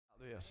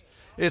this.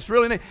 It's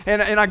really neat.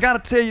 And I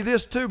got to tell you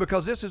this too,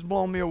 because this has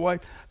blown me away.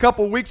 A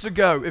couple of weeks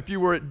ago, if you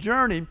were at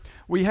Journey,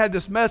 we had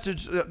this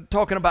message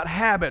talking about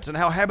habits and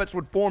how habits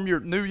would form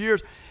your New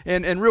Year's.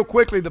 And real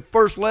quickly, the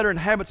first letter in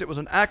habits, it was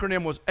an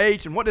acronym, was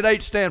H. And what did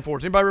H stand for?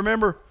 Does anybody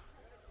remember?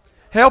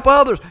 Help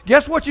others.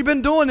 Guess what you've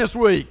been doing this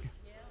week?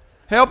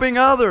 Helping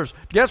others.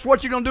 Guess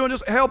what you're going to do?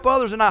 Just help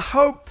others. And I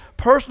hope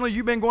personally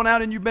you've been going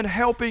out and you've been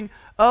helping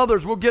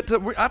others. We'll get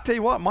to, I tell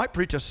you what, I might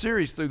preach a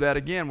series through that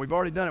again. We've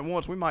already done it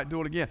once. We might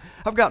do it again.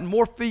 I've gotten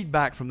more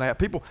feedback from that.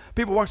 People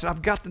walk and say,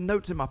 I've got the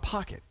notes in my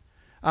pocket.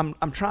 I'm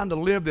trying to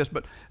live this.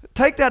 But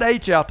take that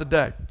H out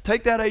today.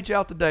 Take that H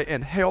out today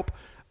and help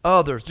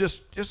others.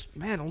 Just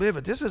man, live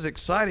it. This is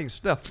exciting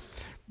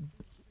stuff.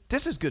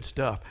 This is good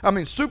stuff. I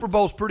mean, Super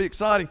Bowl's pretty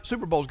exciting.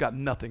 Super Bowl's got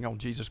nothing on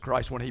Jesus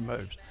Christ when he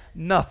moves.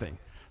 Nothing.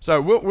 So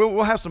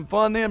we'll have some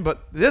fun then,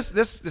 but this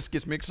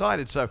gets me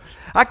excited. So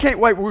I can't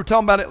wait. We were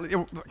talking about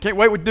it. Can't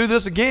wait. We do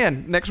this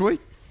again next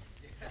week.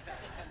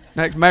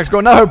 Max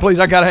going, no, please.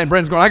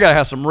 Brandon's going, I got to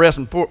have some rest.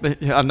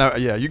 I know.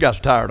 Yeah, you guys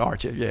are tired,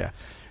 aren't you?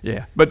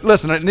 Yeah. But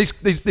listen,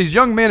 these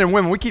young men and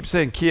women. We keep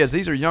saying kids.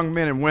 These are young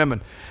men and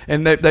women,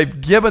 and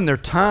they've given their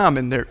time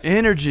and their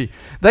energy.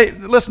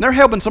 They're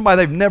helping somebody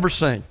they've never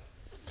seen.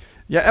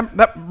 Yeah,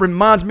 that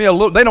reminds me a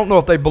little. They don't know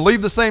if they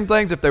believe the same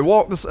things, if they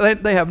walk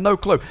they have no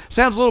clue.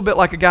 Sounds a little bit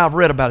like a guy I've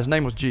read about. His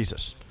name was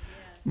Jesus.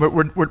 But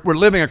we're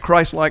living a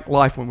Christ-like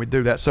life when we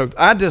do that. So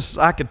I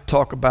could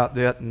talk about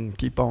that and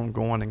keep on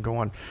going and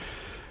going.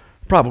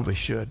 Probably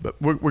should, but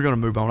we're going to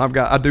move on.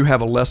 I do have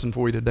a lesson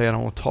for you today, and I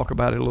want to talk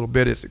about it a little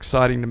bit. It's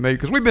exciting to me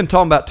because we've been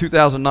talking about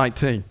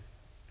 2019.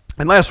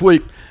 And last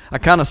week, I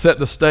kind of set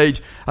the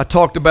stage. I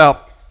talked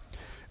about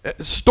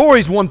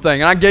stories, one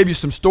thing, and I gave you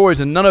some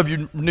stories, and none of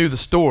you knew the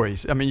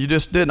stories. I mean, you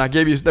just didn't.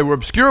 They were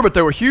obscure, but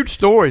they were huge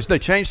stories. They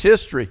changed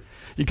history.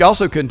 You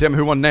also couldn't tell me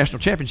who won the national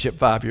championship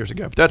 5 years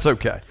ago, but that's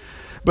okay.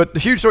 But the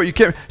huge story,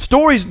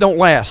 stories don't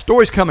last.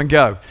 Stories come and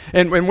go.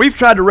 And when we've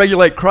tried to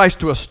regulate Christ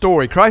to a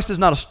story, Christ is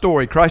not a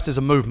story. Christ is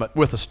a movement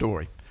with a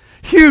story.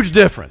 Huge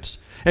difference.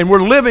 And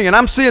we're living, and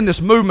I'm seeing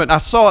this movement. I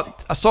saw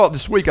it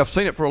this week. I've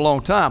seen it for a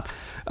long time.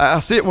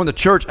 I see it when the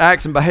church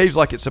acts and behaves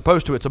like it's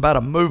supposed to. It's about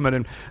a movement,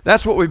 and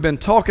that's what we've been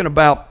talking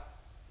about.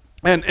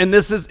 And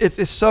this is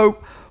it's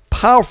so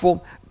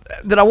powerful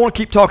that I want to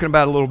keep talking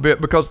about it a little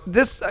bit, because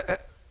this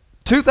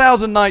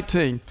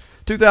 2019,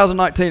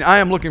 I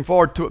am looking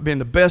forward to it being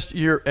the best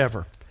year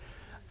ever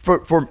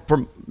for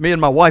me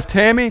and my wife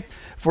Tammy,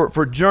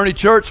 for Journey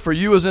Church, for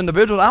you as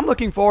individuals. I'm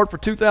looking forward for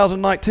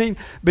 2019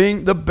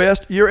 being the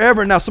best year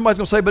ever. Now somebody's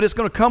going to say, but it's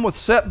going to come with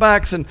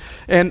setbacks and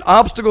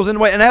obstacles in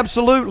the way, and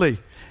absolutely.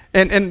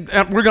 And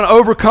we're going to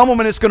overcome them,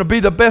 and it's going to be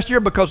the best year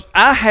because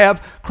I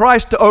have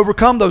Christ to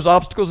overcome those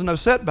obstacles and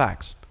those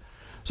setbacks.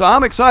 So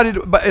I'm excited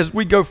as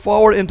we go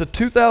forward into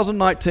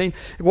 2019,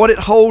 what it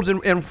holds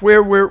and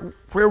where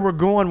we're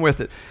going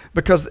with it,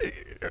 because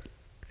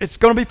it's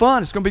going to be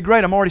fun. It's going to be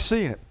great. I'm already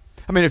seeing it.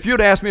 I mean, if you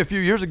had asked me a few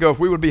years ago if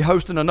we would be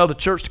hosting another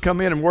church to come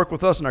in and work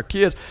with us and our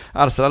kids,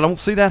 I'd have said, I don't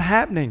see that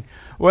happening.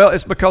 Well,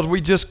 it's because we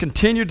just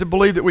continue to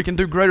believe that we can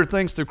do greater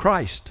things through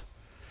Christ.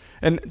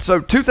 And so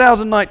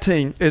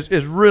 2019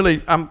 is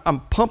really,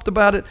 I'm pumped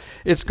about it.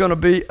 It's going to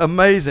be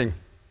amazing.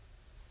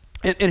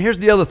 And here's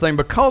the other thing.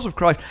 Because of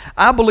Christ,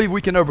 I believe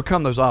we can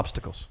overcome those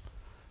obstacles.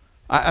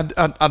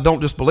 I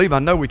don't just believe, I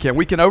know we can.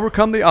 We can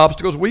overcome the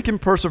obstacles. We can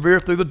persevere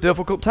through the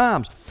difficult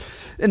times.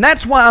 And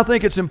that's why I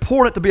think it's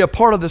important to be a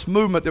part of this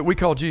movement that we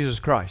call Jesus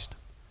Christ.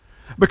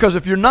 Because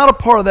if you're not a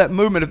part of that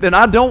movement, then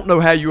I don't know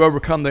how you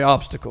overcome the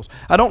obstacles.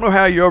 I don't know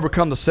how you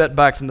overcome the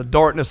setbacks and the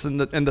darkness and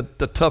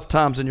the tough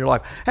times in your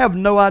life. I have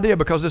no idea,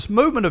 because this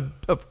movement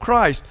of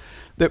Christ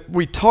that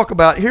we talk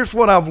about, here's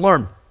what I've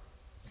learned.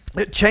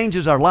 It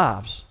changes our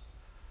lives.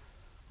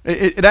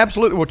 It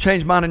absolutely will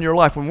change mine and your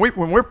life. When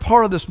we're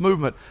part of this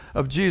movement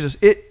of Jesus,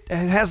 it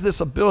has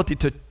this ability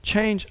to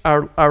change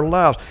our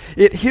lives.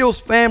 It heals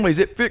families.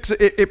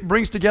 It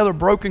brings together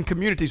broken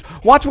communities.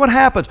 Watch what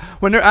happens.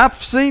 I've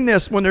seen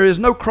this, when there is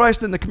no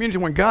Christ in the community,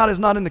 when God is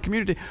not in the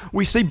community,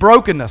 we see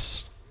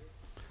brokenness.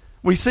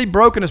 We see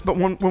brokenness, but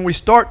when we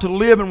start to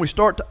live and we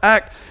start to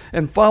act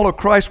and follow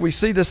Christ, we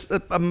see this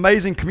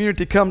amazing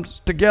community come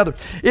together.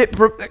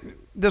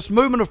 This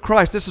movement of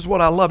Christ, this is what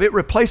I love. It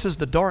replaces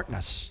the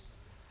darkness.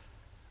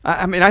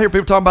 I mean, I hear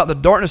people talking about the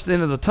darkness at the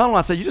end of the tunnel.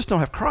 I say, you just don't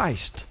have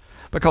Christ,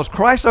 because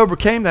Christ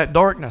overcame that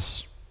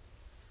darkness.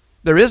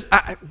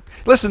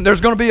 Listen, there's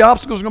going to be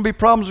obstacles, there's going to be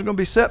problems, there's going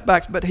to be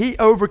setbacks, but he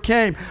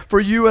overcame for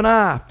you and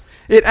I.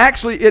 It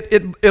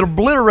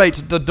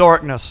obliterates the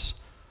darkness.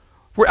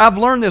 I've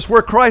learned this.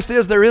 Where Christ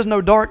is, there is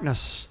no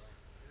darkness.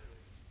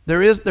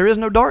 There is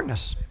no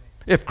darkness.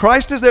 If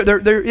Christ is there,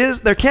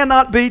 there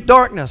cannot be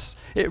darkness.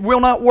 It will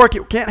not work.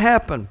 It can't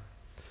happen.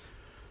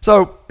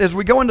 So as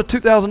we go into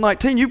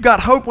 2019, you've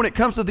got hope when it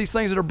comes to these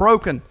things that are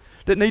broken,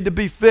 that need to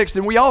be fixed,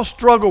 and we all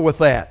struggle with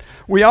that.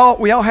 We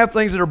all have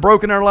things that are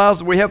broken in our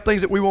lives. We have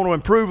things that we want to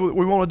improve,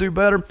 we want to do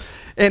better,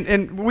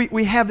 and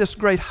we have this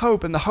great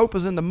hope, and the hope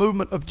is in the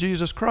movement of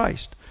Jesus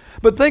Christ.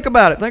 But think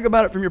about it. Think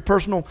about it from your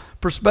personal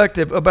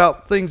perspective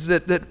about things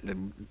that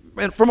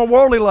and from a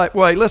worldly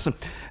way. Listen,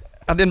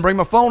 I didn't bring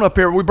my phone up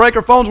here. We break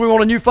our phones, we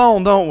want a new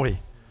phone, don't we?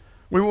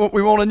 We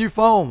want a new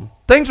phone.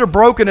 Things are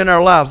broken in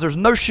our lives. There's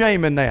no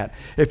shame in that.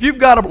 If you've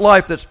got a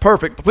life that's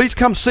perfect, please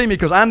come see me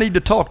because I need to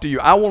talk to you.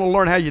 I want to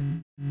learn how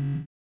you.